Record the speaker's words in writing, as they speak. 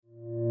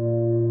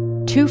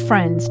Two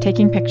friends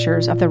taking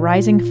pictures of the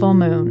rising full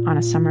moon on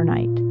a summer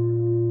night.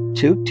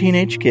 Two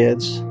teenage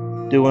kids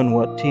doing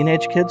what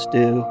teenage kids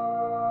do.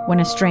 When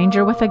a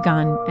stranger with a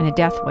gun and a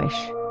death wish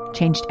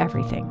changed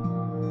everything.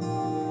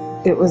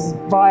 It was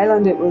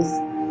violent, it was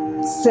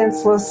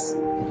senseless,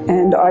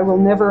 and I will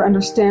never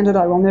understand it,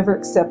 I will never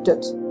accept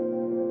it.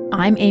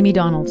 I'm Amy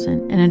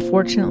Donaldson, and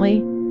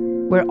unfortunately,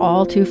 we're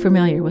all too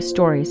familiar with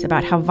stories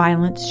about how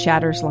violence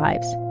shatters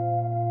lives.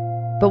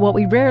 But what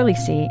we rarely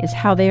see is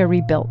how they are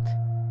rebuilt.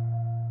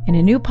 In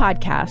a new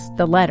podcast,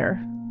 The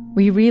Letter,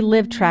 we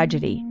relive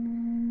tragedy,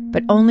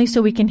 but only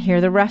so we can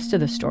hear the rest of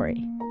the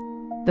story.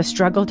 The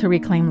struggle to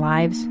reclaim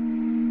lives,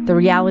 the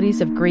realities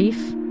of grief,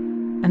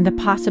 and the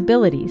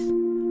possibilities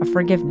of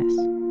forgiveness.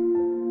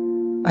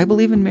 I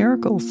believe in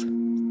miracles.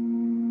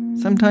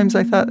 Sometimes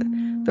I thought,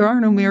 there are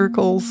no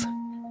miracles.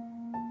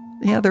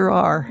 Yeah, there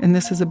are, and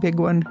this is a big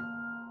one.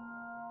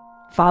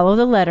 Follow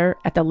The Letter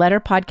at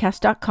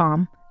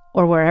theletterpodcast.com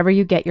or wherever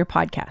you get your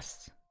podcasts.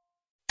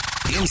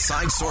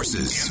 Inside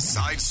Sources.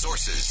 Inside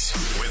Sources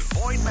with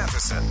Boyd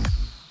Matheson.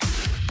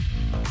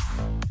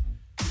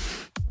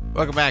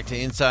 Welcome back to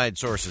Inside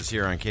Sources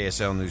here on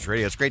KSL News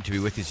Radio. It's great to be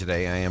with you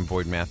today. I am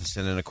Boyd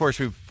Matheson, and of course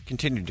we've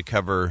continued to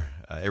cover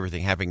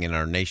everything happening in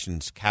our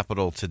nation's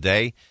capital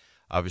today,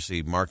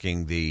 obviously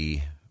marking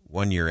the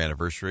one-year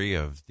anniversary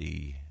of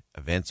the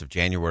events of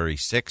January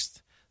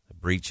 6th, the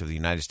breach of the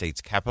United States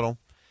Capitol.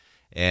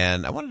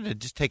 And I wanted to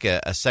just take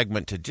a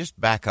segment to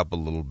just back up a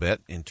little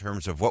bit in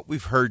terms of what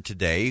we've heard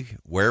today,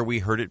 where we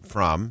heard it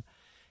from,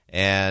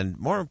 and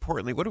more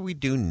importantly, what do we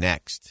do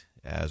next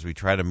as we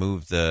try to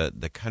move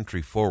the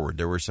country forward.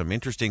 There were some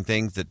interesting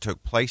things that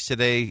took place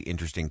today,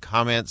 interesting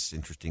comments,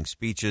 interesting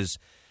speeches,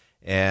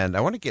 and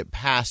I want to get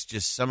past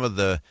just some of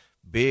the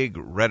big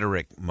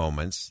rhetoric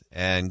moments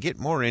and get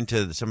more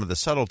into some of the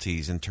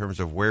subtleties in terms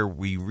of where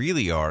we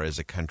really are as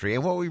a country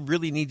and what we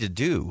really need to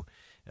do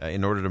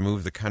in order to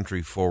move the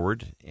country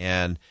forward.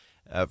 And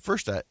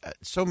first,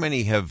 so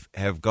many have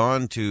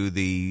gone to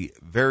the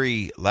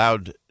very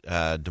loud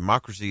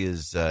democracy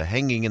is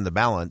hanging in the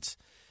balance,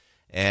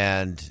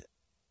 and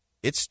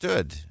it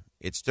stood.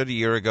 It stood a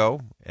year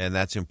ago, and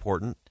that's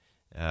important.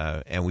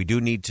 And we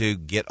do need to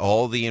get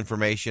all the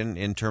information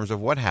in terms of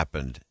what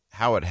happened,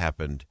 how it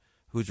happened,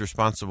 who's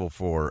responsible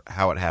for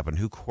how it happened,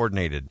 who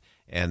coordinated,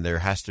 and there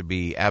has to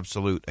be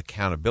absolute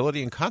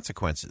accountability and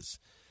consequences.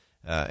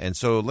 And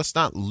so let's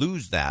not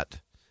lose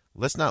that.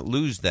 Let's not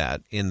lose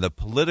that in the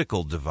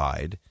political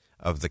divide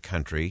of the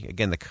country.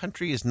 Again, the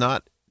country is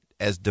not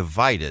as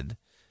divided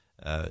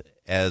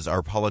as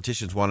our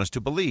politicians want us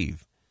to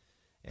believe,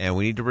 and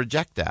we need to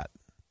reject that.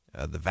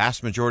 The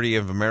vast majority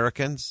of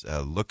Americans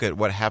look at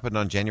what happened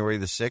on January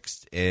the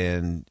 6th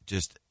and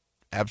just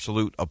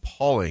absolute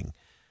appalling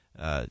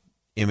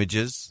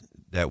images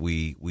that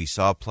we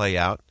saw play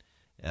out,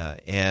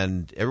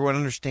 and everyone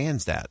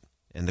understands that.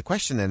 And the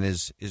question then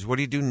is what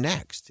do you do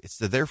next? It's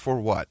the therefore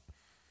what?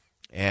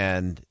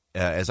 And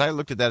as I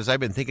looked at that, as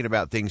I've been thinking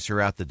about things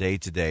throughout the day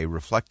today,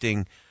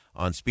 reflecting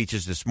on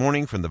speeches this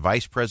morning from the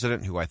vice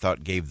president, who I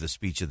thought gave the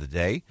speech of the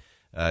day.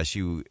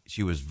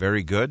 She was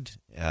very good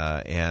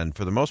and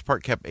for the most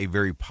part kept a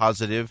very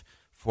positive,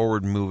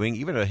 forward-moving,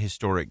 even a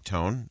historic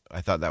tone.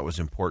 I thought that was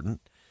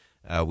important.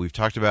 We've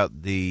talked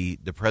about the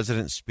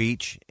president's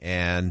speech,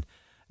 and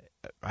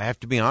I have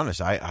to be honest,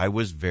 I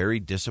was very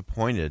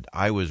disappointed.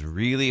 I was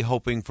really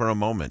hoping for a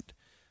moment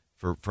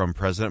from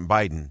President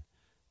Biden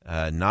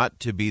not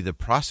to be the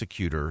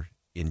prosecutor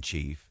in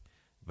chief,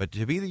 but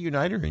to be the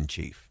uniter in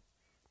chief,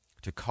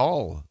 to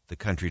call the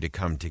country to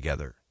come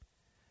together.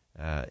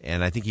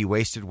 And I think he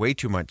wasted way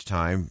too much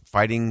time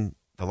fighting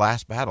the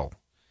last battle.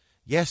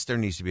 Yes, there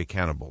needs to be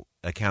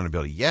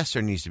accountability. Yes,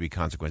 there needs to be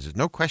consequences.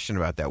 No question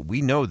about that.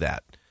 We know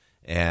that.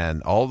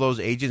 And all those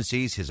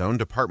agencies, his own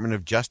Department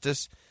of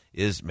Justice,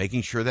 is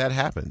making sure that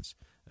happens.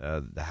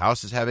 The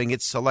House is having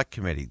its select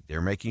committee. They're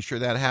making sure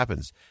that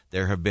happens.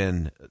 There have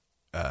been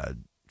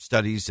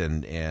studies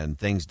and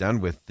things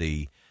done with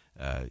the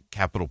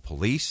Capitol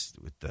Police,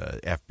 with the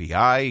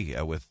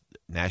FBI, with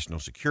national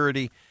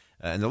security,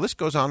 and the list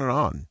goes on and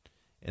on.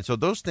 And so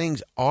those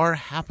things are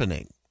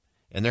happening,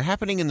 and they're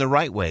happening in the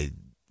right way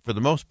for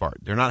the most part.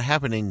 They're not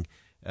happening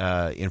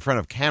in front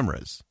of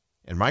cameras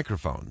and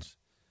microphones.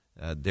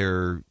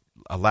 They're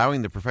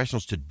allowing the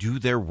professionals to do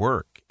their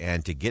work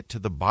and to get to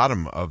the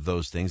bottom of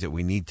those things that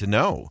we need to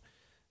know,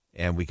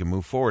 and we can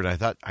move forward.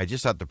 I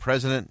just thought the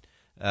president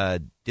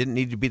didn't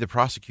need to be the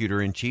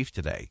prosecutor in chief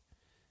today.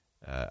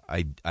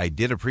 I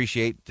did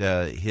appreciate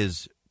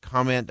his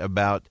comment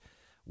about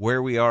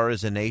where we are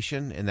as a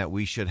nation and that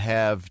we should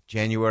have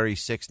January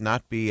 6th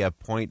not be a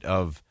point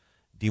of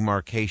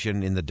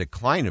demarcation in the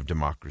decline of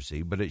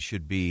democracy, but it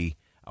should be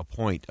a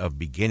point of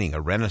beginning,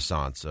 a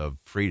renaissance of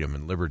freedom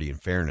and liberty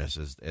and fairness,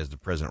 as the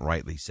president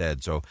rightly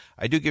said. So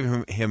I do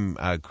give him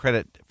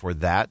credit for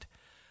that.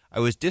 I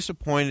was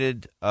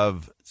disappointed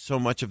of so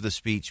much of the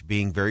speech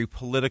being very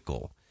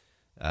political,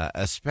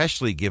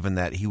 especially given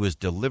that he was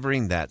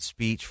delivering that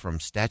speech from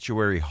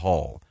Statuary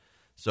Hall.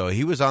 So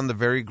he was on the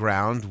very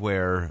ground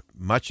where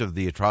much of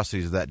the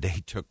atrocities of that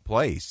day took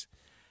place.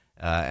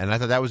 And I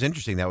thought that was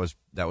interesting. That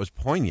was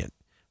poignant.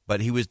 But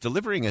he was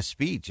delivering a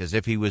speech as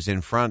if he was in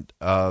front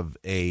of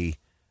a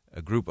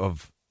group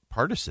of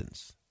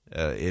partisans.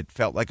 It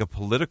felt like a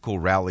political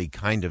rally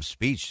kind of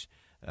speech.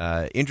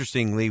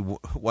 Interestingly,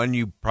 one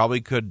you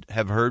probably could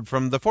have heard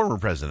from the former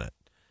president,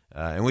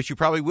 and which you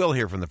probably will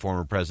hear from the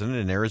former president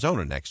in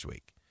Arizona next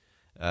week.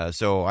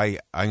 So I'm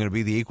going to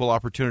be the equal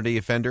opportunity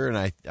offender, and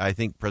I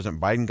think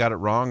President Biden got it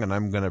wrong, and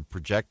I'm going to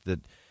project that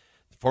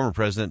former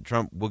President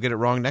Trump will get it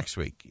wrong next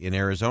week in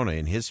Arizona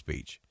in his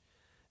speech,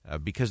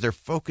 because they're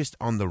focused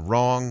on the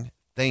wrong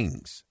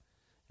things.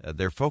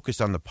 They're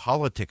focused on the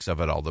politics of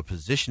it all, the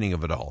positioning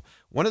of it all.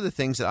 One of the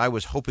things that I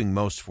was hoping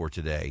most for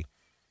today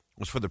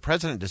was for the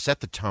president to set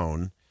the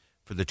tone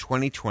for the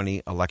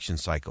 2020 election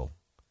cycle.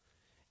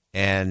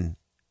 And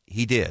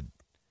he did.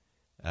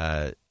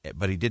 But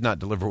he did not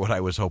deliver what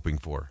I was hoping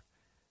for.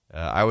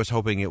 I was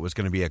hoping it was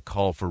going to be a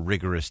call for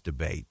rigorous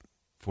debate,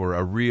 for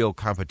a real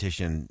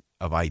competition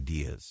of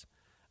ideas,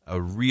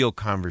 a real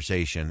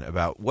conversation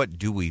about what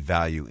do we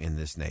value in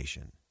this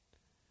nation.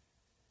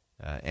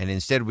 And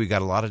instead, we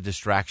got a lot of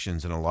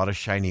distractions and a lot of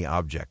shiny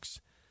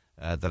objects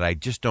that I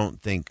just don't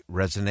think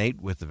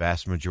resonate with the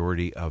vast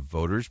majority of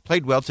voters.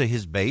 Played well to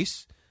his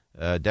base,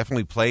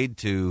 definitely played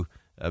to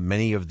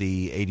many of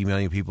the 80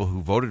 million people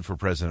who voted for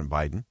President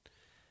Biden.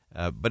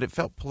 But it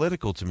felt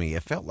political to me.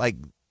 It felt like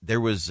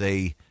there was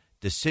a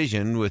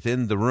decision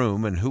within the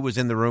room, and who was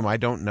in the room, I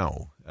don't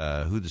know.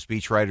 Who the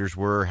speechwriters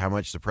were, how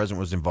much the president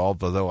was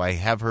involved, although I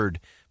have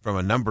heard from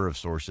a number of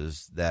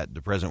sources that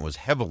the president was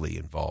heavily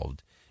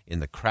involved in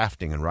the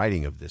crafting and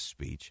writing of this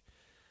speech.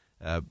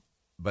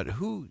 But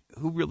who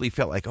really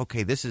felt like,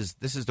 okay, this is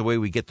the way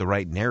we get the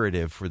right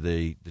narrative for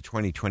the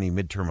 2020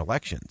 midterm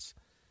elections?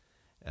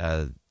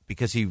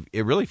 Because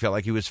it really felt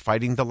like he was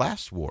fighting the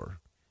last war.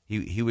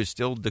 He was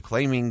still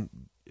claiming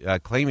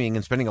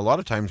and spending a lot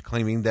of time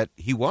claiming that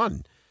he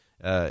won.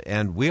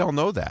 And we all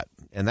know that.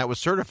 And that was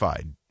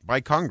certified by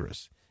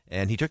Congress.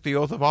 And he took the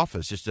oath of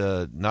office just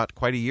not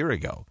quite a year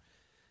ago.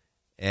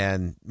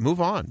 And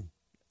move on.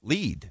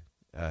 Lead.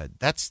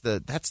 That's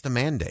the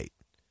mandate.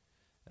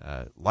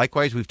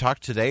 Likewise, we've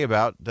talked today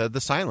about the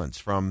silence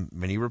from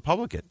many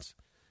Republicans.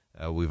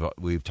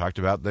 We've talked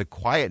about the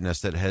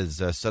quietness that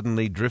has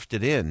suddenly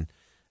drifted in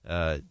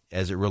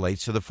as it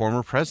relates to the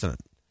former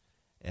president.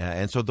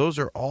 And so those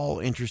are all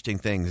interesting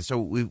things. And so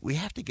we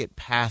have to get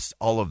past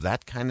all of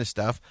that kind of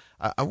stuff.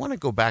 I want to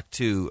go back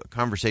to a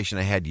conversation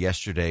I had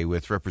yesterday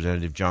with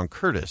Representative John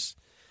Curtis,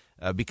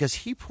 because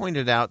he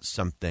pointed out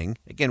something.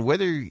 Again,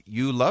 whether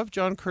you love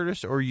John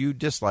Curtis or you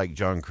dislike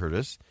John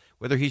Curtis,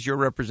 whether he's your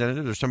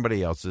representative or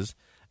somebody else's,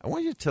 I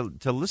want you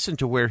to listen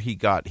to where he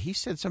got. He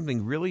said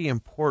something really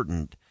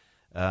important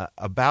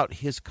about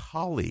his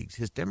colleagues,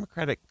 his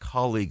Democratic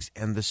colleagues,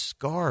 and the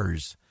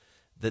scars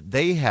that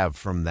they have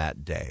from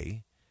that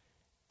day.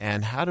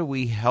 And how do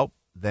we help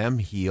them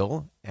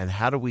heal? And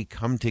how do we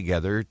come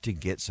together to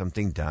get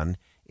something done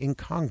in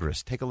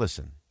Congress? Take a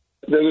listen.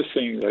 The other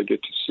thing I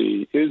get to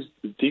see is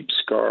the deep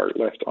scar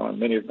left on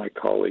many of my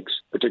colleagues,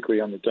 particularly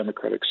on the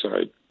Democratic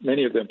side.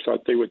 Many of them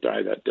thought they would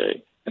die that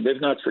day. And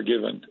they've not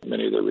forgiven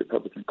many of their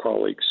Republican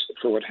colleagues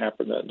for what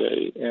happened that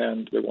day.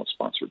 And they won't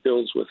sponsor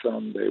bills with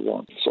them. They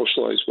won't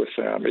socialize with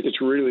them.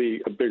 It's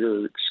really a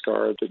bigger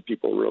scar than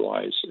people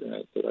realize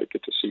that I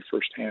get to see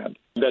firsthand.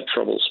 That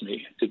troubles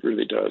me. It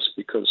really does,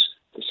 because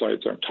the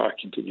sides aren't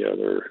talking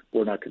together.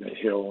 We're not going to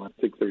heal.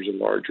 I think there's a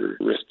larger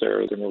rift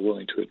there than we're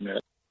willing to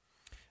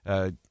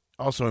admit.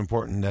 Also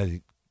important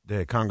that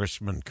the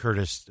Congressman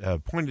Curtis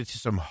pointed to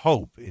some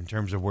hope in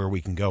terms of where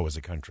we can go as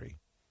a country.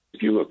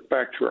 If you look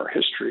back to our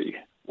history,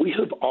 we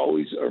have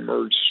always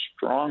emerged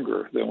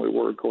stronger than we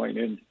were going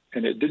in.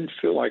 And it didn't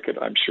feel like it,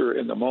 I'm sure,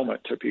 in the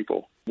moment to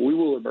people. We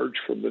will emerge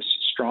from this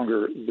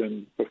stronger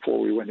than before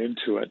we went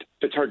into it.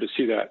 It's hard to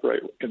see that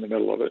right in the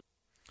middle of it.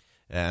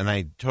 And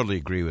I totally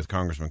agree with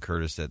Congressman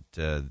Curtis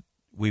that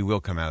we will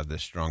come out of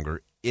this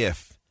stronger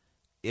if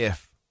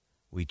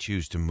we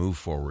choose to move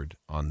forward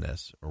on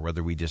this, or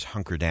whether we just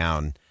hunker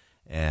down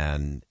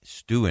and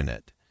stew in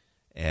it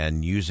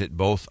and use it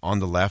both on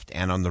the left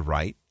and on the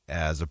right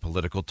as a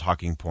political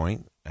talking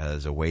point,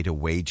 as a way to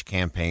wage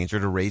campaigns or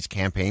to raise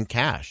campaign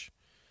cash.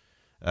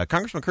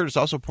 Congressman Curtis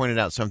also pointed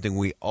out something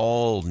we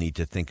all need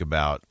to think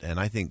about, and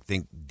I think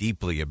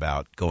deeply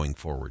about going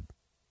forward.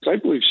 I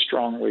believe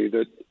strongly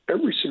that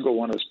every single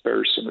one of us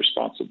bears some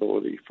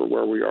responsibility for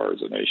where we are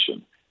as a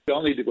nation. We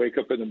all need to wake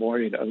up in the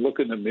morning and look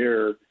in the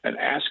mirror and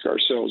ask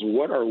ourselves,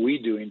 what are we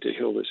doing to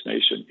heal this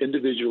nation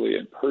individually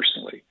and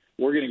personally?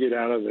 We're going to get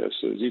out of this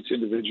as each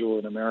individual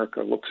in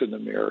America looks in the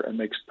mirror and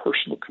makes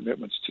personal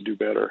commitments to do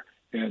better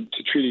and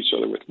to treat each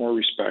other with more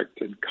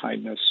respect and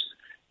kindness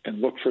and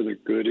look for the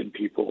good in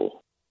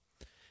people.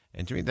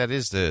 And to me, that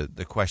is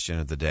the question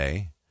of the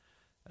day.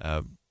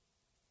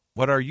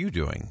 What are you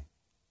doing?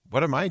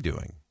 What am I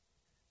doing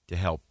to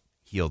help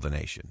heal the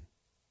nation?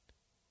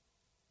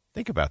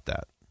 Think about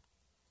that.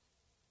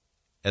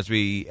 As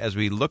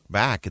we look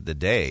back at the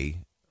day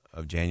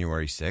of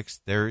January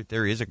 6th,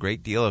 there is a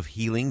great deal of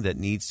healing that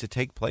needs to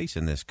take place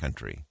in this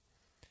country.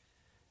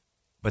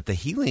 But the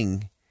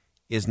healing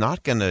is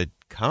not going to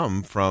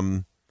come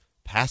from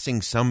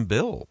passing some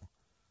bill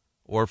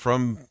or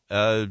from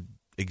an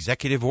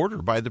executive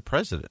order by the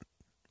president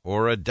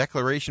or a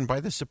declaration by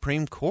the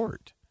Supreme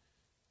Court.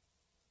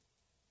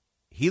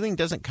 Healing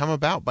doesn't come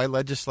about by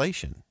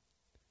legislation.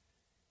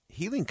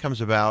 Healing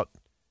comes about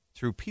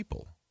through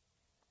people.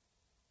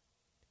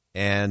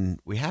 And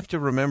we have to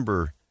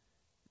remember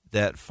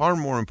that far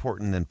more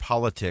important than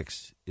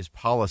politics is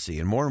policy,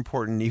 and more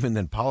important even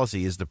than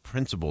policy is the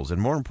principles,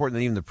 and more important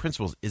than even the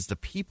principles is the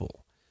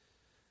people.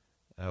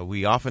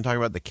 We often talk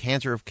about the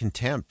cancer of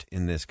contempt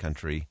in this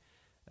country.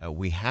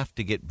 We have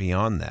to get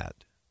beyond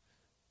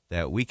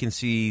that we can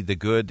see the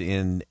good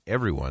in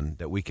everyone,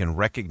 that we can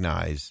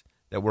recognize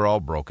that we're all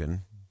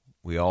broken.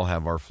 We all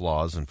have our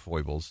flaws and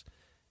foibles.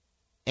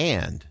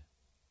 And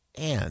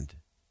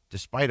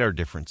despite our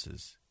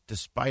differences,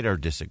 despite our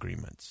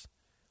disagreements,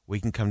 we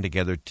can come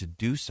together to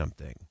do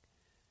something.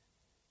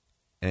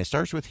 And it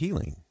starts with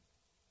healing.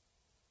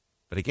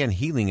 But again,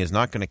 healing is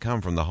not going to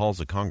come from the halls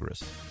of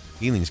Congress.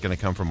 Healing is going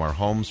to come from our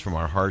homes, from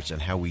our hearts,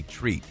 and how we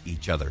treat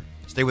each other.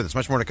 Stay with us.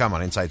 Much more to come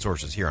on Inside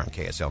Sources here on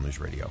KSL News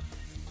Radio.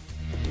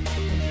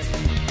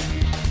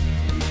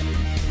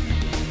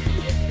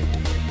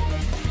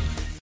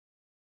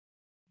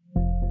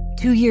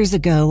 Two years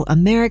ago,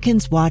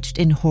 Americans watched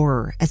in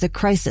horror as a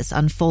crisis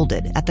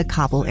unfolded at the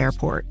Kabul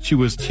airport. She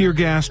was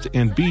tear-gassed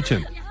and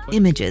beaten.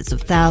 Images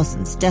of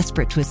thousands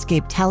desperate to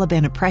escape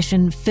Taliban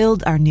oppression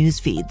filled our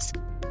news feeds.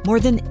 More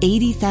than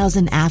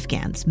 80,000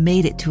 Afghans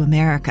made it to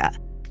America.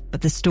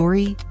 But the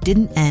story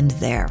didn't end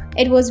there.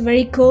 It was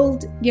very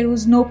cold. There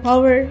was no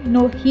power,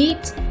 no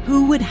heat.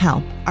 Who would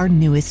help our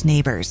newest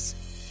neighbors?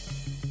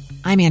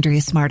 I'm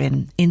Andrea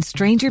Smartin. In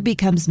Stranger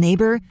Becomes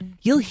Neighbor,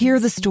 you'll hear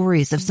the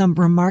stories of some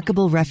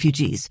remarkable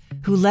refugees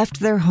who left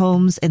their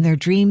homes and their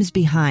dreams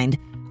behind,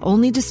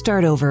 only to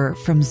start over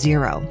from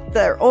zero.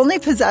 Their only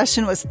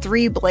possession was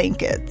 3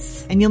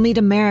 blankets. And you'll meet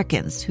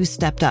Americans who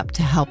stepped up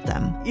to help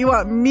them. You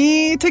want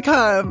me to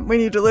come when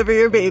you deliver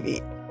your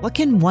baby. What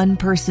can one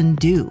person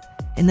do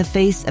in the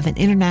face of an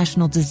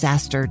international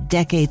disaster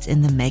decades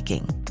in the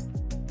making?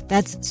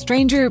 That's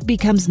Stranger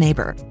Becomes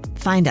Neighbor.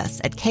 Find us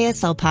at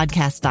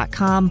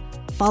kslpodcast.com,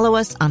 follow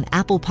us on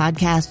Apple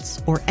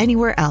Podcasts, or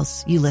anywhere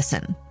else you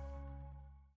listen.